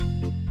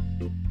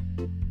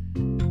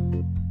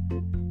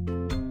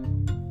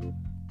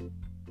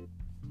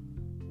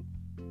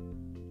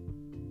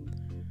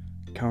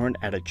Current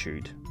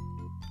attitude,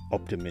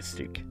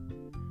 optimistic.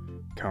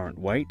 Current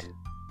weight,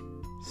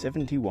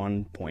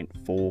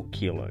 71.4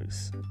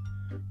 kilos.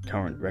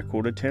 Current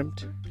record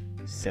attempt,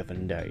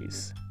 7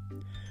 days.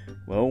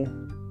 Well,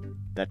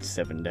 that's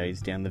 7 days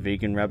down the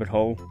vegan rabbit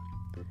hole.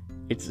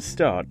 It's a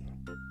start,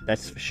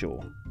 that's for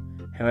sure.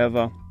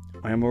 However,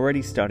 I am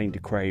already starting to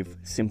crave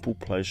simple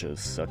pleasures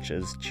such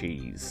as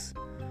cheese.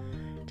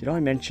 Did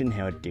I mention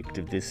how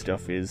addictive this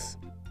stuff is?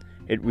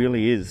 It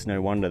really is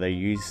no wonder they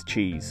use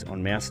cheese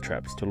on mouse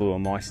traps to lure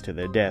mice to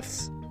their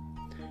deaths.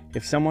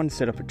 If someone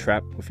set up a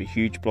trap with a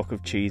huge block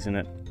of cheese in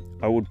it,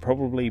 I would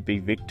probably be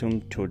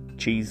victim to a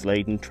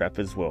cheese-laden trap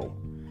as well.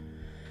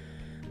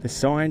 The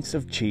science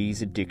of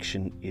cheese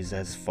addiction is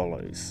as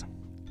follows.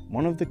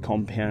 One of the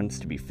compounds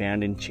to be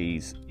found in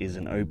cheese is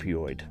an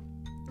opioid.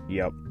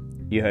 Yup,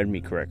 you heard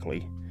me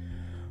correctly.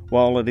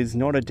 While it is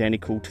not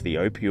identical to the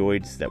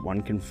opioids that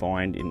one can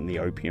find in the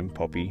opium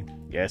poppy,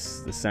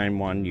 yes, the same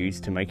one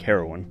used to make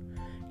heroin,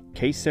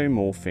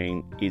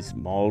 casomorphine is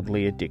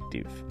mildly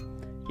addictive.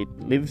 It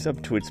lives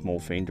up to its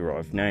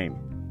morphine-derived name.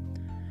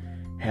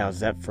 How's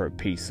that for a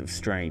piece of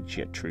strange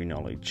yet true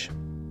knowledge?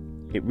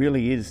 It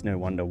really is no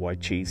wonder why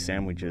cheese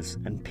sandwiches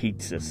and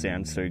pizza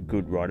sound so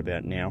good right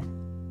about now.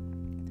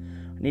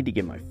 I need to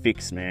get my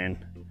fix,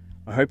 man.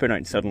 I hope I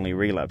don't suddenly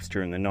relapse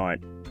during the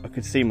night. I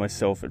could see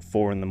myself at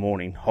 4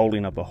 a.m.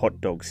 holding up a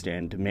hot dog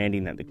stand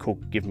demanding that the cook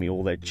give me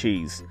all that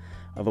cheese.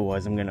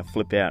 Otherwise I'm going to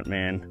flip out,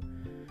 man.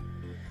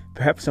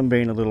 Perhaps I'm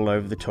being a little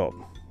over the top.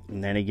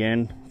 And then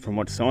again, from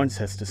what science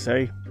has to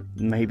say,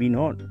 maybe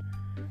not.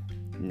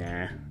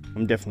 Nah,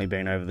 I'm definitely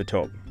being over the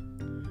top.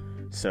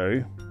 So,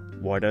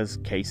 why does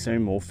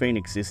casomorphine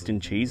exist in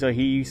cheese, I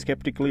hear you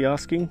skeptically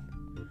asking?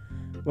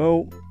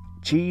 Well,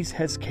 cheese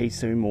has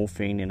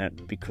casomorphine in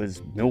it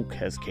because milk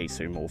has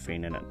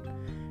casomorphine in it.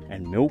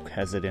 And milk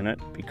has it in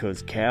it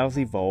because cows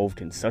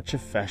evolved in such a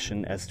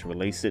fashion as to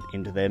release it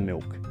into their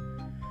milk.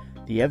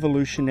 The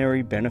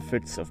evolutionary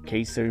benefits of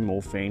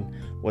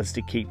casomorphine was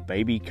to keep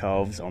baby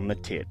calves on the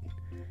tit.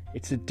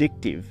 It's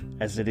addictive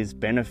as it is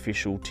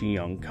beneficial to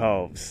young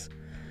calves.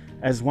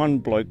 As one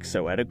bloke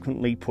so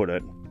adequately put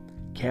it,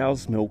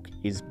 cow's milk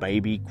is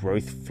baby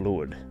growth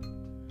fluid.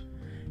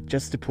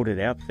 Just to put it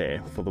out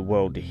there for the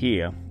world to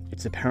hear,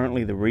 it's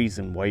apparently the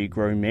reason why you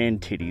grow man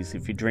titties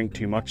if you drink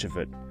too much of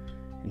it.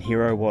 And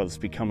here I was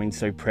becoming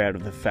so proud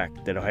of the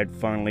fact that I had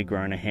finally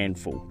grown a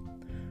handful.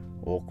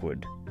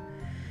 Awkward.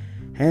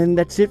 And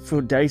that's it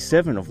for day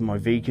 7 of my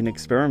vegan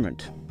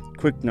experiment.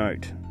 Quick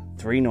note,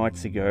 3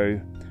 nights ago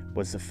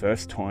was the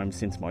first time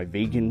since my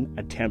vegan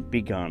attempt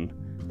begun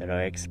that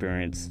I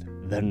experienced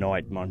the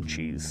night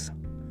munchies.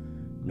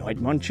 Night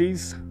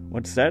munchies?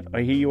 What's that,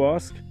 I hear you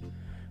ask?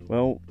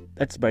 Well,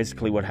 that's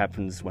basically what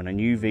happens when a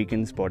new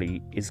vegan's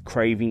body is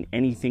craving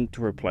anything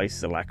to replace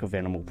the lack of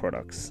animal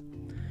products.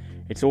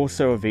 It's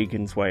also a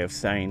vegan's way of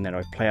saying that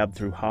I ploughed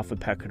through half a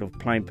packet of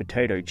plain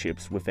potato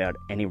chips without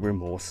any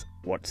remorse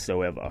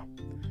whatsoever.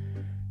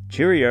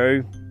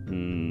 Cheerio!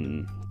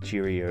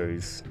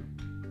 Cheerios.